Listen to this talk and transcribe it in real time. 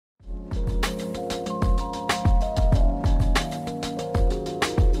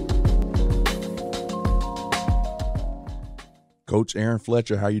Coach Aaron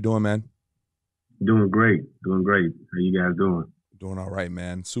Fletcher, how you doing, man? Doing great. Doing great. How you guys doing? Doing all right,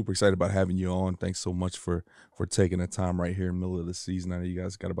 man. Super excited about having you on. Thanks so much for taking the time right here in the middle of the season. I know you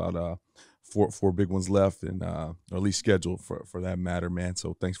guys got about four big ones left, and or at least scheduled for that matter, man.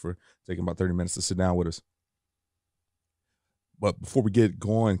 So thanks for taking about 30 minutes to sit down with us. But before we get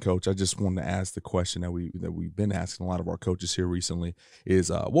going, Coach, I just wanted to ask the question that we've been asking a lot of our coaches here recently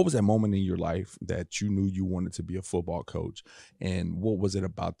is what was that moment in your life that you knew you wanted to be a football coach, and what was it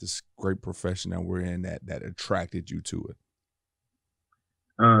about this great profession that we're in that attracted you to it?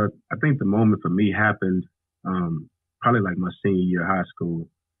 I think the moment for me happened probably like my senior year of high school.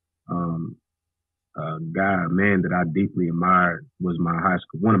 Um, a man that I deeply admired was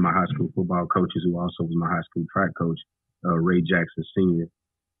one of my high school football coaches, who also was my high school track coach, Ray Jackson Sr.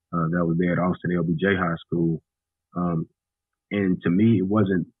 That was there at Austin LBJ High School. Um, and to me, it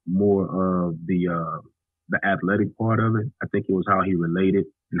wasn't more of the athletic part of it. I think it was how he related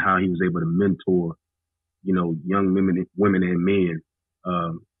and how he was able to mentor, young women and men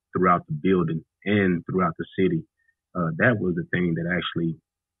throughout the building and throughout the city. That was the thing that actually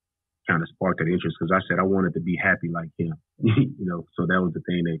kind of sparked that interest, because I said I wanted to be happy like him. So that was the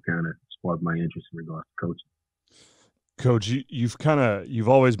thing that kind of sparked my interest in regards to coaching. Coach, you've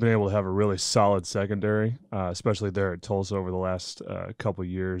always been able to have a really solid secondary, especially there at Tulsa over the last couple of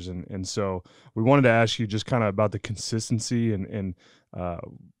years, and so we wanted to ask you just kind of about the consistency and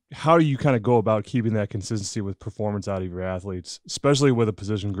how do you kind of go about keeping that consistency with performance out of your athletes, especially with a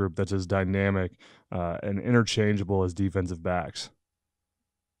position group that's as dynamic and interchangeable as defensive backs.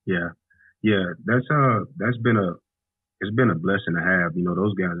 Yeah, yeah, that's been a blessing to have.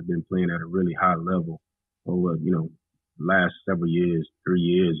 Those guys have been playing at a really high level over last several years, 3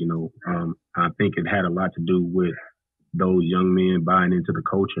 years. I think it had a lot to do with those young men buying into the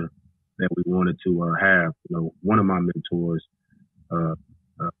culture that we wanted to have. One of my mentors,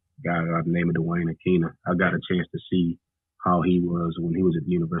 guy I've named Dwayne Akina, I got a chance to see how he was when he was at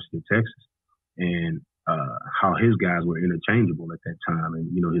the University of Texas, and how his guys were interchangeable at that time,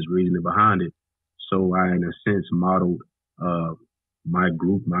 and his reasoning behind it. So I, in a sense, modeled my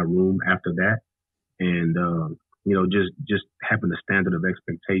group, my room after that, and just having the standard of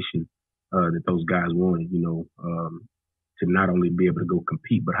expectation that those guys wanted. To not only be able to go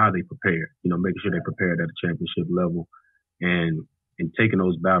compete, but how they prepare. Making sure they prepared at a championship level, and taking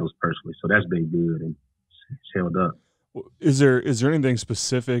those battles personally. So that's been good, and it's held up. Is there anything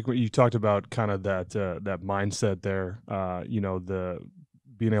specific you talked about, kind of that mindset there? The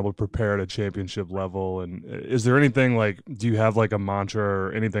being able to prepare at a championship level, and is there anything like? Do you have like a mantra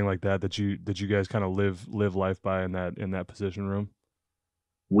or anything like that you guys kind of live life by in that position room?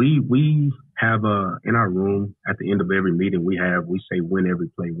 We have in our room at the end of every meeting we say win every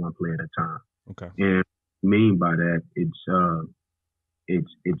play one play at a time. Okay. And mean by that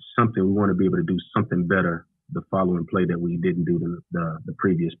it's something we want to be able to do something better the following play that we didn't do the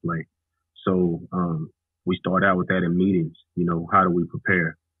previous play. So we start out with that in meetings. How do we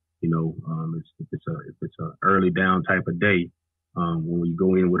prepare? If it's a early down type of day, when we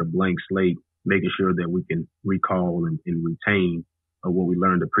go in with a blank slate, making sure that we can recall and retain what we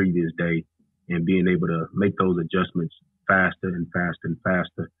learned the previous day, and being able to make those adjustments faster and faster and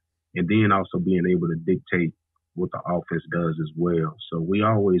faster, and then also being able to dictate what the offense does as well. So we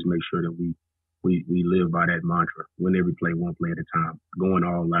always make sure that we live by that mantra: win every play one play at a time, going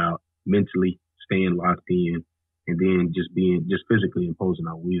all out, mentally staying locked in, and then just physically imposing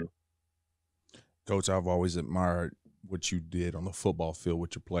our will. Coach, I've always admired what you did on the football field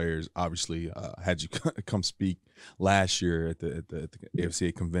with your players. Obviously, had you come speak last year at the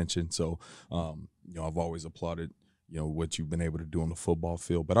AFCA convention. So, I've always applauded, what you've been able to do on the football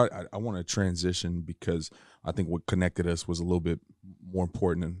field. But I want to transition, because I think what connected us was a little bit more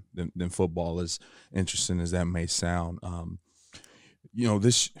important than football, as interesting as that may sound. I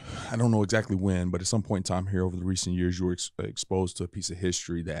don't know exactly when, but at some point in time here over the recent years, you were exposed to a piece of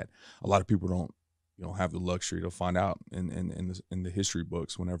history that a lot of people don't have the luxury to find out in the history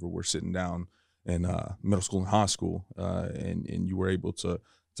books whenever we're sitting down in middle school and high school, and you were able to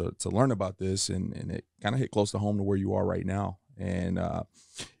learn about this, and it kind of hit close to home to where you are right now. And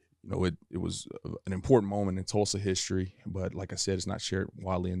it was an important moment in Tulsa history, but like I said, it's not shared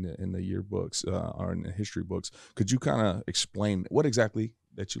widely in the yearbooks or in the history books. Could you kind of explain what exactly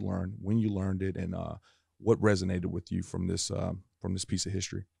that you learned, when you learned it, and what resonated with you from this piece of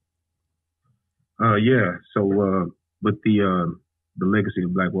history? Yeah. So with the legacy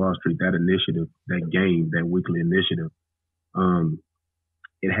of Black Wall Street, that initiative, that weekly initiative,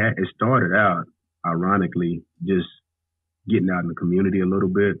 it started out ironically just getting out in the community a little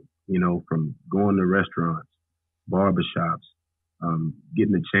bit, from going to restaurants, barbershops,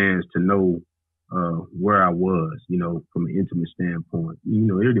 getting a chance to know where I was, from an intimate standpoint.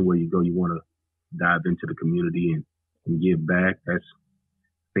 Anywhere you go, you want to dive into the community and give back. I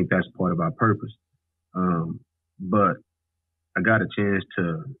think that's part of our purpose. But I got a chance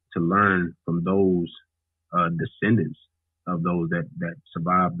to learn from those descendants of those that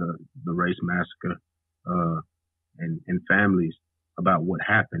survived the race massacre and families about what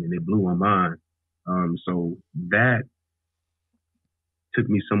happened, and it blew my mind. So that took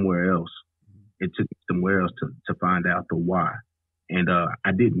me somewhere else. It took me somewhere else to find out the why. And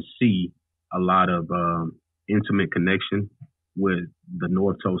I didn't see a lot of intimate connection with the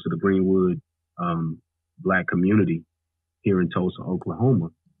North Tulsa, the Greenwood Black community here in Tulsa, Oklahoma,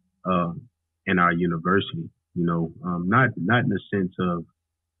 in our university. Not in the sense of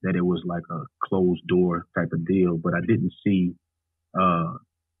that it was like a closed door type of deal, but I didn't see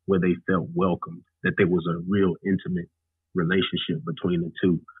where they felt welcomed, that there was a real intimate relationship between the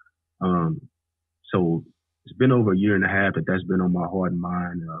two. So it's been over a year and a half that's been on my heart and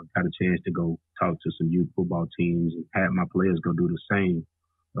mind. Got a chance to go talk to some youth football teams and have my players go do the same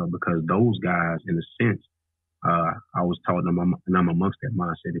because those guys, in a sense, I was taught them, and I'm amongst that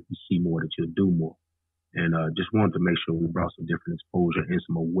mindset, if you see more, that you'll do more. And just wanted to make sure we brought some different exposure and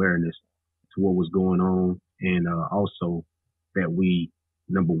some awareness to what was going on. And also that we,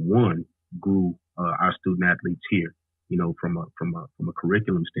 number one, grew our student athletes here, from a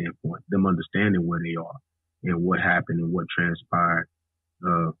curriculum standpoint, them understanding where they are and what happened and what transpired.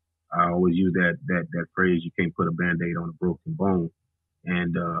 I always use that phrase, you can't put a Band-Aid on a broken bone.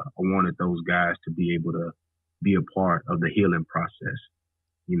 And I wanted those guys to be able to be a part of the healing process,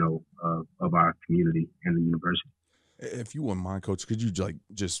 of our community and the university. If you wouldn't mind, Coach, could you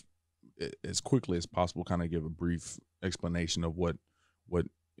just as quickly as possible kind of give a brief explanation of what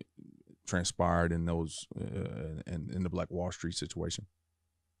transpired in those in the Black Wall Street situation?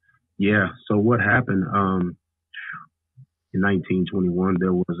 Yeah. So what happened in 1921?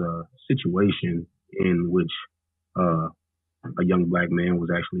 There was a situation in which a young Black man was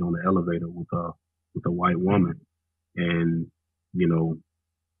actually on the elevator with a white woman, and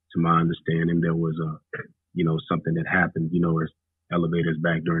to my understanding, there was something that happened. As elevators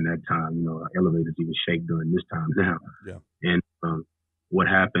back during that time, elevators even shake during this time now. Yeah. And what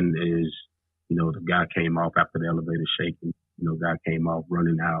happened is, the guy came off after the elevator shaking. Guy came off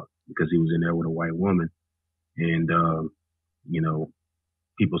running out because he was in there with a white woman, and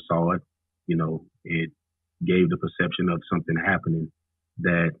people saw it. It gave the perception of something happening,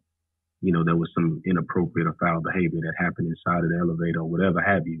 that there was some inappropriate or foul behavior that happened inside of the elevator or whatever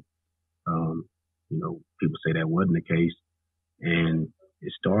have you. People say that wasn't the case, and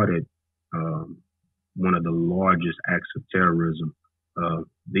it started one of the largest acts of terrorism,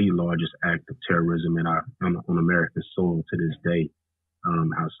 the largest act of terrorism on American soil to this day,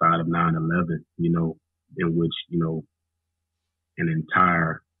 outside of 9/11. In which an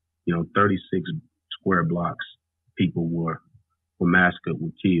entire 36 square blocks people were massacred,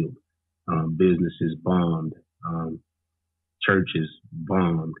 were killed. Businesses bombed, churches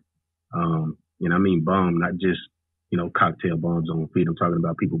bombed, and I mean bombed, not just cocktail bombs on feet. I'm talking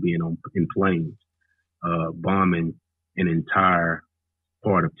about people being in planes, bombing an entire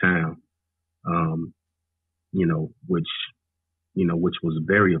part of town, which was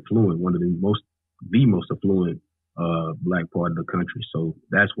very affluent, one of the most affluent Black part of the country. So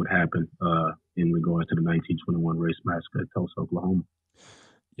that's what happened in regards to the 1921 race massacre at Tulsa, Oklahoma.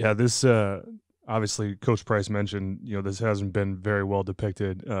 Yeah, this obviously Coach Price mentioned, this hasn't been very well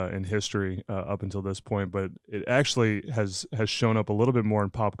depicted in history up until this point, but it actually has shown up a little bit more in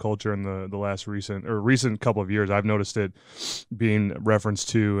pop culture in the last recent couple of years. I've noticed it being referenced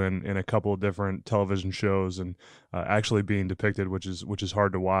to in a couple of different television shows, and actually being depicted, which is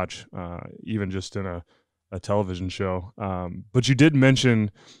hard to watch, even just in a television show. But you did mention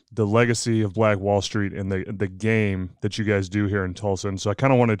the legacy of Black Wall Street and the game that you guys do here in Tulsa. And so I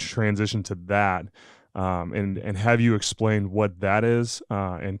kind of wanted to transition to that and have you explain what that is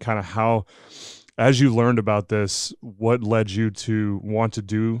and kind of how, as you learned about this, what led you to want to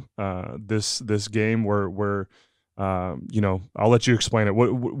do this game where I'll let you explain it.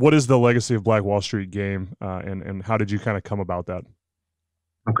 What is the legacy of Black Wall Street game and how did you kind of come about that?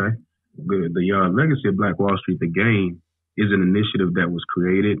 Okay. The legacy of Black Wall Street, the game, is an initiative that was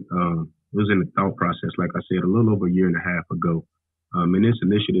created. It was in the thought process, like I said, a little over a year and a half ago. And this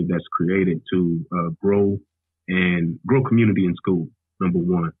initiative that's created to grow community in school, number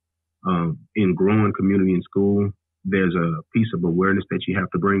one. In growing community in school, there's a piece of awareness that you have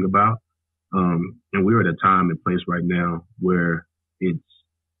to bring about. And we're at a time and place right now where it's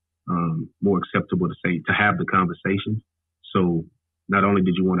more acceptable to have the conversation. So not only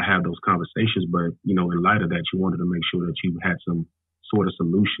did you want to have those conversations, but, you know, in light of that, you wanted to make sure that you had some sort of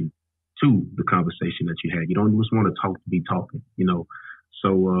solution to the conversation that you had. You don't just want to talk to be talking, you know.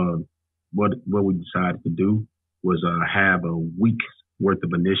 So what we decided to do was have a week's worth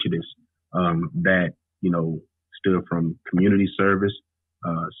of initiatives that, you know, stood from community service,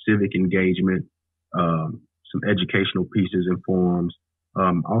 civic engagement, some educational pieces and forums,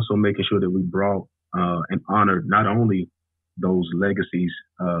 also making sure that we brought and honored not only those legacies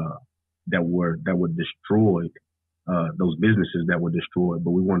that were destroyed, those businesses that were destroyed,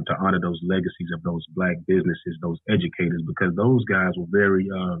 but we wanted to honor those legacies of those Black businesses, those educators, because those guys were very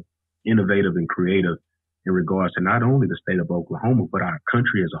innovative and creative in regards to not only the state of Oklahoma, but our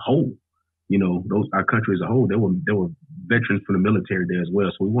country as a whole. You know, our country as a whole, there were veterans from the military there as well.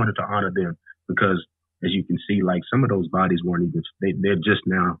 So we wanted to honor them because, as you can see, like some of those bodies weren't even, they're just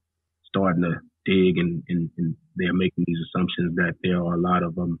now starting to dig and they're making these assumptions that there are a lot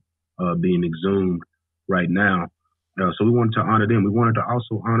of them being exhumed right now. So we wanted to honor them. We wanted to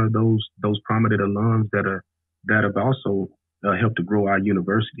also honor those prominent alums that have also helped to grow our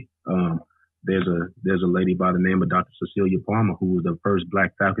university. There's a lady by the name of Dr. Cecilia Palmer, who was the first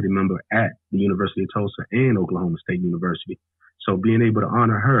Black faculty member at the University of Tulsa and Oklahoma State University. So being able to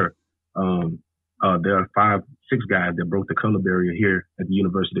honor her, there are 6 guys that broke the color barrier here at the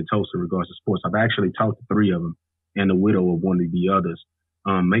University of Tulsa in regards to sports. I've actually talked to 3 of them and the widow of one of the others,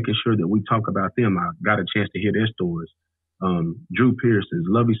 making sure that we talk about them. I got a chance to hear their stories. Drew Pearsons,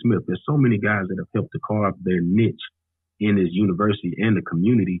 Lovey Smith. There's so many guys that have helped to carve their niche in this university and the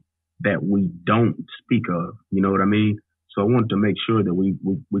community that we don't speak of. You know what I mean? So I wanted to make sure that we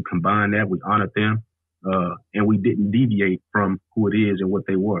combine that, we honored them, and we didn't deviate from who it is and what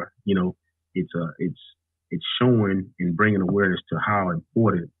they were. You know, it's showing and bringing awareness to how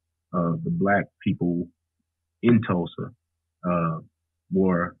important the Black people in Tulsa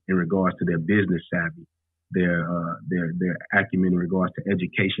were in regards to their business savvy, their acumen in regards to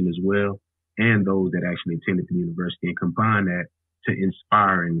education as well, and those that actually attended the university, and combine that to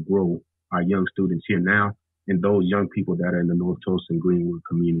inspire and grow our young students here now and those young people that are in the North Tulsa and Greenwood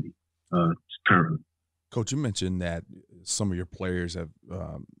community currently. Coach, you mentioned that some of your players have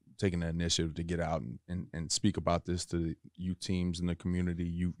taken the initiative to get out and speak about this to you teams in the community.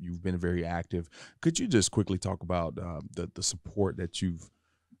 You've been very active. Could you just quickly talk about the support that you've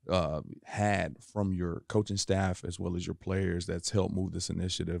had from your coaching staff as well as your players that's helped move this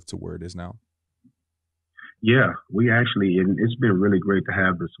initiative to where it is now? Yeah, we actually, and it's been really great to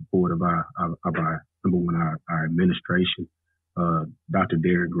have the support of our number one, our administration. Dr.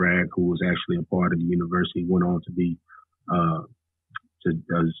 Derek Gregg, who was actually a part of the university, went on to be a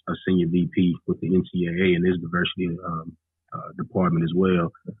senior VP with the NCAA and his diversity department as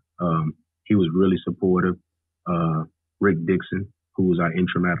well. He was really supportive. Rick Dixon, who is our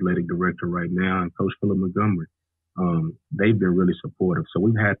interim athletic director right now, and Coach Philip Montgomery. They've been really supportive. So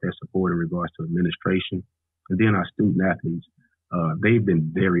we've had that support in regards to administration. And then our student athletes, they've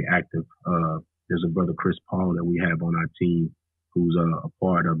been very active. There's a brother, Chris Paul, that we have on our team, who's a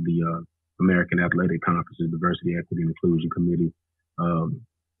part of the American Athletic Conference's Diversity, Equity, and Inclusion Committee.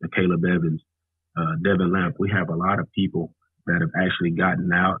 Caleb Evans, Devin Lamp. We have a lot of people that have actually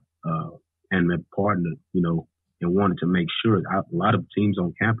gotten out and have partnered, you know, and wanted to make sure, a lot of teams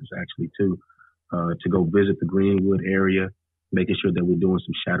on campus actually too, to go visit the Greenwood area, making sure that we're doing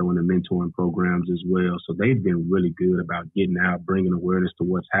some shadowing and mentoring programs as well. So they've been really good about getting out, bringing awareness to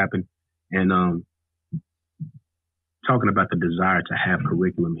what's happened, and talking about the desire to have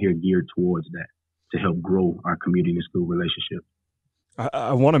curriculum here geared towards that to help grow our community and school relationship.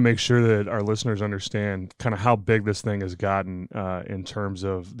 I want to make sure that our listeners understand kind of how big this thing has gotten in terms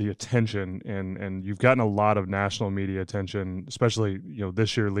of the attention, and you've gotten a lot of national media attention, especially, you know,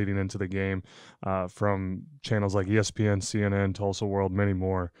 this year leading into the game, from channels like ESPN, CNN, Tulsa World, many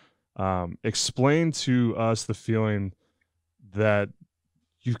more. Explain to us the feeling that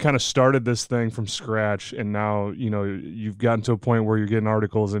you've kind of started this thing from scratch, and now, you know, you've gotten to a point where you're getting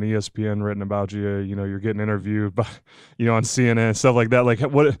articles in ESPN written about you. You know, you're getting interviewed by, you know, on CNN, stuff like that. Like,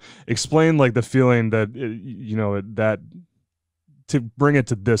 what? Explain like the feeling that, you know, that to bring it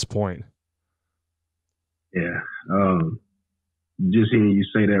to this point. Yeah, just hearing you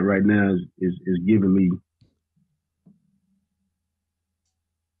say that right now is giving me.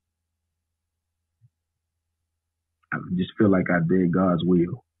 I just feel like I did God's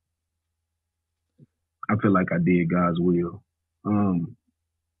will. I feel like I did God's will. I'm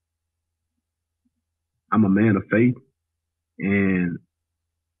a man of faith, and,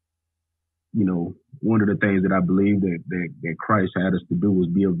 you know, one of the things that I believe that Christ had us to do was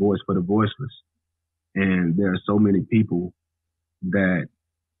be a voice for the voiceless. And there are so many people that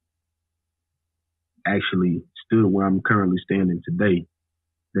actually stood where I'm currently standing today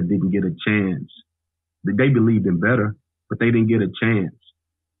that didn't get a chance. They believed in better, but they didn't get a chance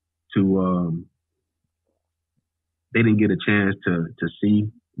to to see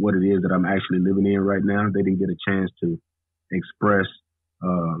what it is that I'm actually living in right now. They didn't get a chance to express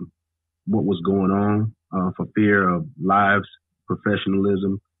what was going on for fear of lives,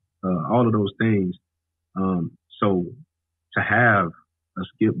 professionalism, all of those things. So to have a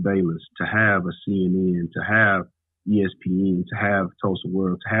Skip Bayless, to have a CNN, to have ESPN, to have Tulsa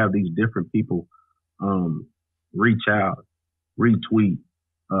World, to have these different people reach out, retweet,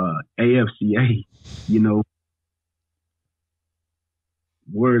 AFCA, you know,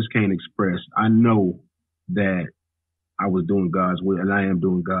 words can't express. I know that I was doing God's will, and I am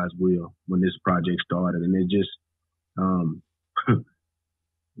doing God's will when this project started. And it just,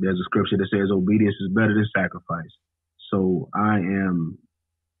 there's a scripture that says obedience is better than sacrifice. So I'm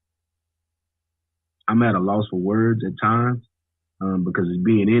at a loss for words at times because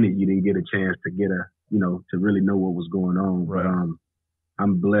being in it, you didn't get a chance to to really know what was going on. Right. But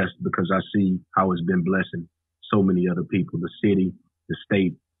I'm blessed because I see how it's been blessing so many other people, the city, the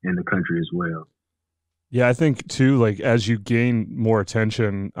state, and the country as well. Yeah, I think too, like as you gain more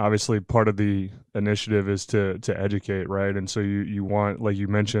attention, obviously part of the initiative is to educate, right? And so you want, like you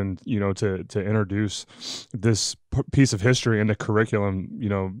mentioned, to introduce this piece of history into curriculum,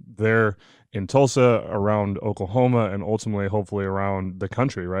 there in Tulsa, around Oklahoma, and ultimately, hopefully, around the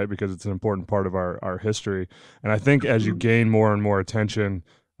country, right? Because it's an important part of our history. And I think as you gain more and more attention,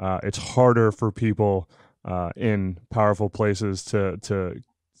 it's harder for people in powerful places to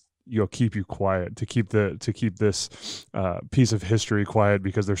keep you quiet, to keep this piece of history quiet,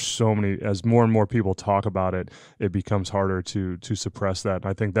 because there's so many, as more and more people talk about it, it becomes harder to suppress that. And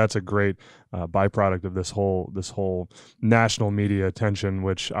I think that's a great byproduct of this whole national media attention,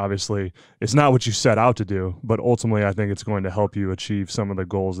 which obviously is not what you set out to do, but ultimately I think it's going to help you achieve some of the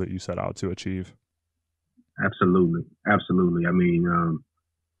goals that you set out to achieve. Absolutely. I mean,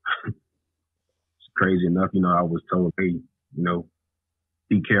 it's crazy enough, I was told, hey,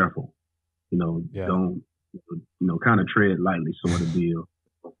 be careful, Yeah. Don't, kind of tread lightly sort of deal.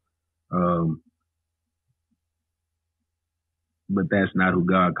 But that's not who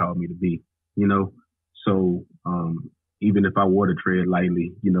God called me to be, So even if I were to tread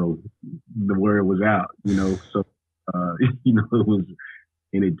lightly, the word was out, So, it was,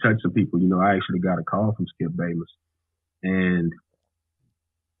 and it touched some people. I actually got a call from Skip Bayless, and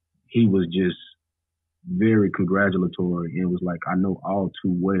he was just very congratulatory and was like, I know all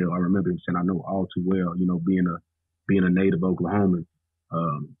too well. I remember him saying, I know all too well, being a native Oklahoman,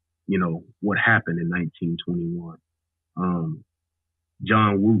 what happened in 1921.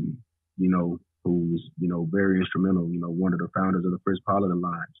 John Wooten, who's, very instrumental, one of the founders of the first Paladin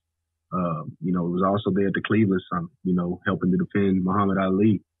Lines. Was also there at the Cleveland Summit, helping to defend Muhammad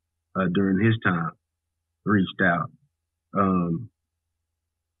Ali during his time, reached out.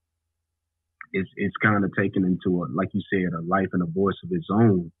 It's kind of taken into like you said, a life and a voice of its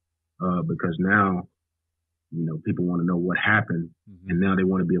own, because now, people want to know what happened, and now they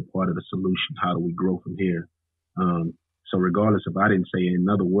want to be a part of the solution. How do we grow from here? So regardless if I didn't say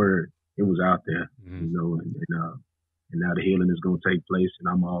another word, it was out there, and now the healing is going to take place, and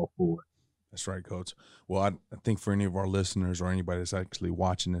I'm all for it. That's right, Coach. Well, I think for any of our listeners or anybody that's actually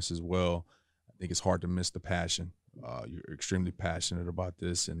watching this as well, I think it's hard to miss the passion. You're extremely passionate about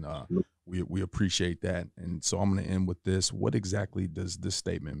this, and we appreciate that. And so I'm going to end with this. What exactly does this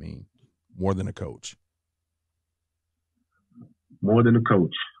statement mean? More than a coach. More than a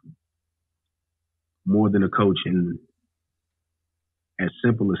coach. More than a coach. And as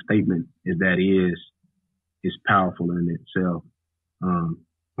simple a statement as that is powerful in itself.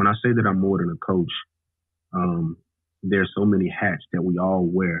 When I say that I'm more than a coach, there's so many hats that we all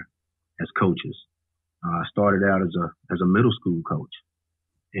wear as coaches. I started out as a middle school coach,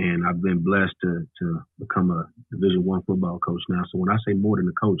 and I've been blessed to become a Division I football coach now. So when I say more than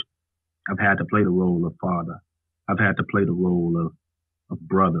a coach, I've had to play the role of father. I've had to play the role of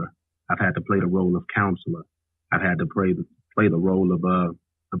brother. I've had to play the role of counselor. I've had to play the role of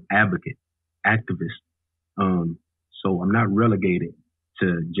advocate, activist. So I'm not relegated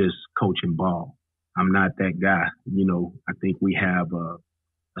to just coaching ball. I'm not that guy. I think we have a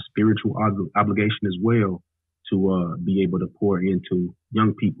spiritual obligation as well to be able to pour into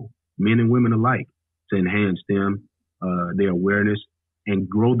young people, men and women alike, to enhance them, their awareness, and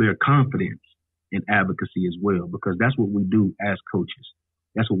grow their confidence in advocacy as well, because that's what we do as coaches.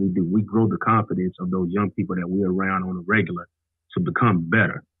 That's what we do. We grow the confidence of those young people that we're around on a regular to become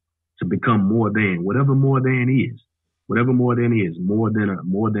better, to become more than, whatever more than is, whatever more than is, more than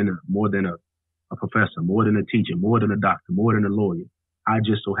a professor, more than a teacher, more than a doctor, more than a lawyer. I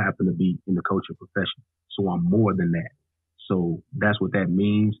just so happen to be in the coaching profession. So I'm more than that. So that's what that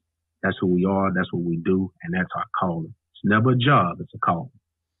means. That's who we are. That's what we do. And that's our calling. It's never a job. It's a calling.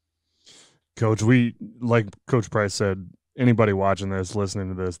 Coach, like Coach Price said, anybody watching this, listening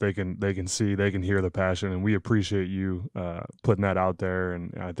to this, they can see, they can hear the passion, and we appreciate you putting that out there.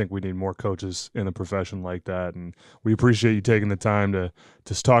 And I think we need more coaches in the profession like that. And we appreciate you taking the time to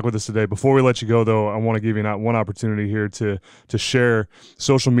talk with us today. Before we let you go, though, I want to give you one opportunity here to share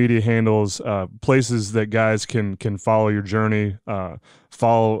social media handles, places that guys can follow your journey,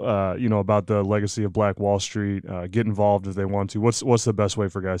 follow about the legacy of Black Wall Street, get involved if they want to. What's the best way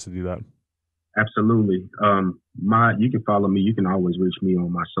for guys to do that? Absolutely. You can follow me. You can always reach me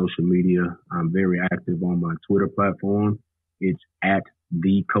on my social media. I'm very active on my Twitter platform. It's at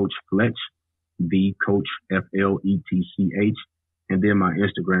the Coach Fletch, the Coach FLETCH, and then my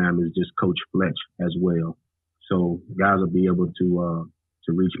Instagram is just Coach Fletch as well. So guys will be able to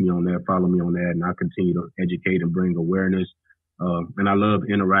reach me on there, follow me on that, and I continue to educate and bring awareness. And I love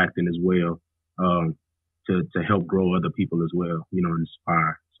interacting as well to help grow other people as well.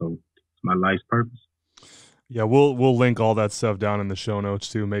 Inspire. So my life's purpose. Yeah, we'll link all that stuff down in the show notes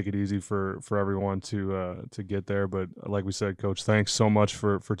too, make it easy for everyone to get there. But like we said, Coach, thanks so much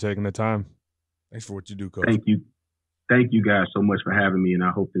for taking the time. Thanks for what you do, Coach. Thank you guys so much for having me, and I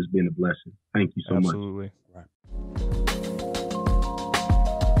hope it's been a blessing. Thank you so much. Absolutely. Right.